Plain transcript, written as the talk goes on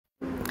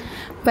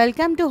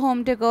Welcome to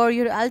Home Decor,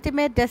 your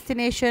ultimate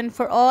destination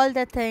for all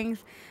the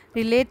things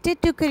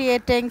related to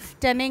creating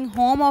stunning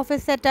home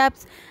office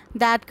setups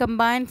that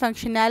combine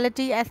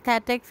functionality,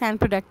 aesthetics, and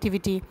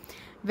productivity.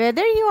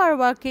 Whether you are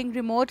working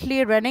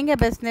remotely, running a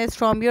business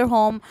from your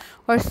home,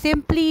 or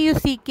simply you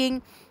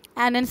seeking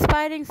an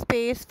inspiring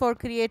space for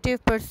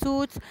creative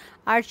pursuits,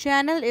 our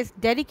channel is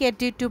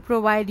dedicated to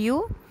provide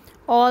you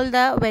all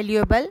the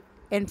valuable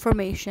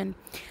information.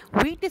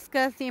 We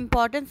discuss the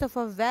importance of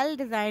a well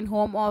designed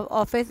home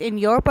office in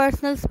your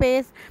personal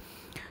space,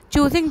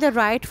 choosing the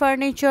right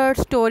furniture,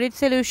 storage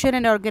solution,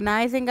 and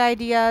organizing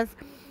ideas,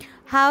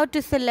 how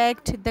to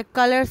select the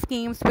color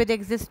schemes with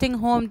existing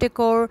home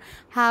decor,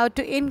 how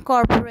to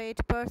incorporate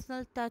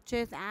personal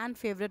touches and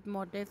favorite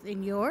motifs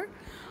in your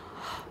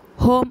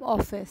home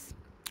office.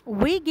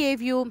 We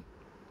gave you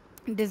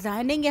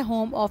designing a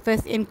home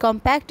office in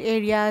compact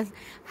areas,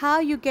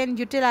 how you can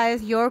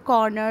utilize your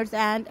corners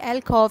and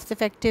alcoves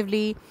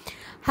effectively,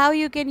 how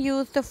you can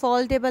use the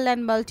foldable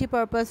and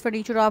multi-purpose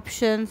furniture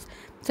options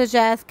such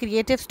as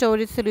creative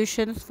storage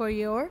solutions for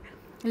your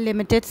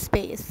limited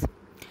space.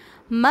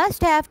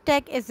 Must have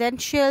tech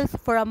essentials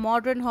for a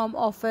modern home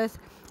office,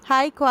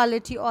 high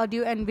quality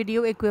audio and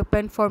video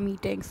equipment for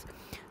meetings,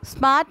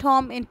 smart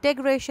home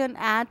integration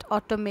and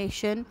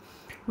automation.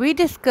 We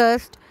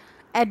discussed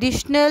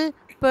additional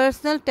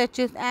personal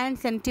touches and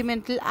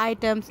sentimental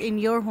items in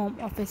your home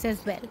office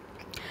as well.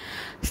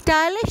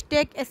 Stylish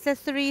tech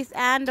accessories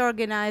and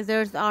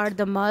organizers are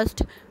the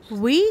must.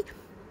 We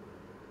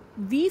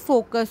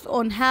focus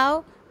on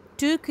how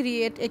to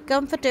create a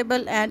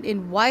comfortable and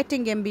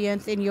inviting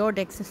ambience in your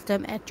deck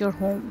system at your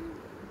home.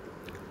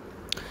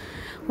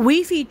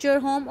 We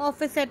feature home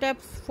office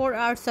setups for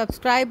our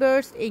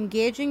subscribers,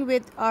 engaging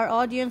with our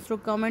audience through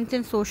comments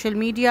and social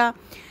media.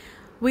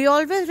 We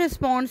always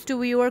respond to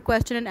viewer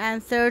question and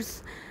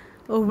answers.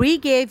 We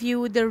gave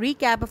you the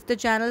recap of the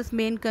channel's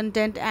main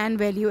content and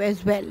value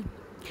as well.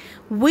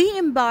 We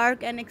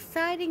embark an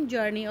exciting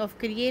journey of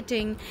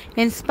creating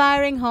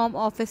inspiring home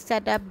office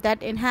setup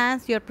that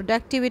enhance your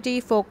productivity,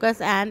 focus,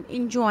 and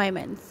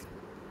enjoyments.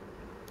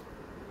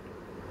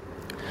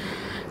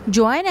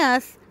 Join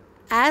us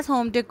as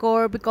Home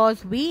Decor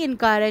because we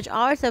encourage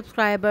our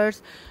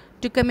subscribers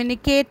to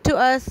communicate to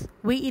us.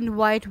 We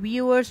invite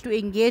viewers to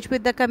engage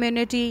with the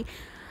community,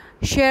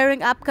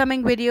 sharing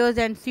upcoming videos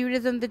and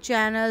series on the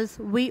channels.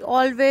 We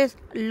always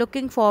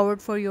looking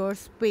forward for your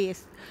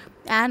space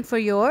and for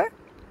your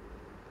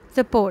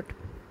support.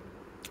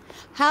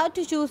 How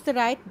to choose the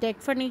right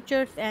deck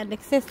furniture and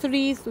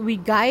accessories. We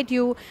guide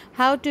you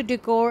how to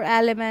decor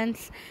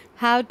elements,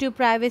 how to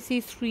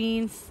privacy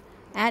screens,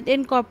 and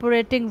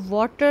incorporating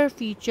water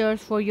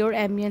features for your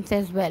ambience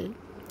as well.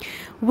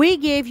 We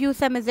gave you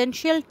some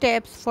essential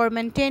tips for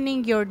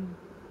maintaining your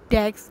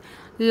deck's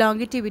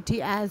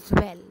longevity as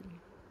well.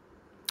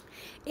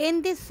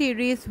 In this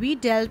series, we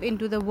delve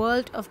into the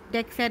world of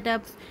deck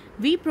setups.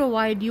 We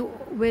provide you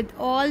with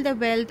all the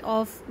wealth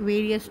of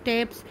various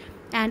tips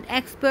and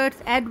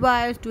experts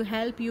advice to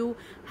help you.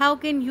 How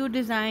can you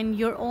design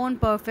your own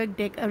perfect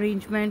deck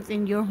arrangements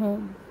in your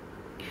home?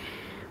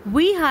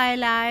 We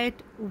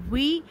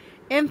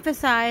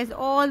emphasize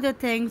all the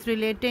things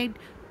related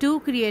to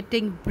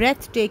creating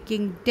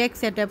breathtaking deck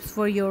setups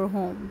for your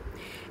home.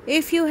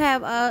 If you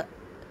have a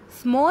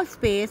small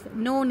space,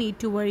 no need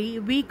to worry,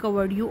 we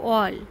covered you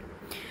all.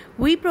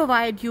 We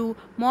provide you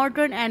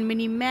modern and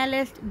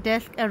minimalist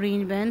desk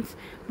arrangements.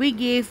 We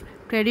give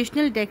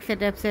traditional deck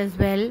setups as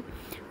well.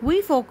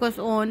 We focus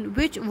on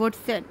which wood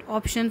set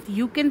options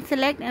you can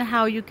select and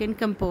how you can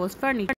compose furniture.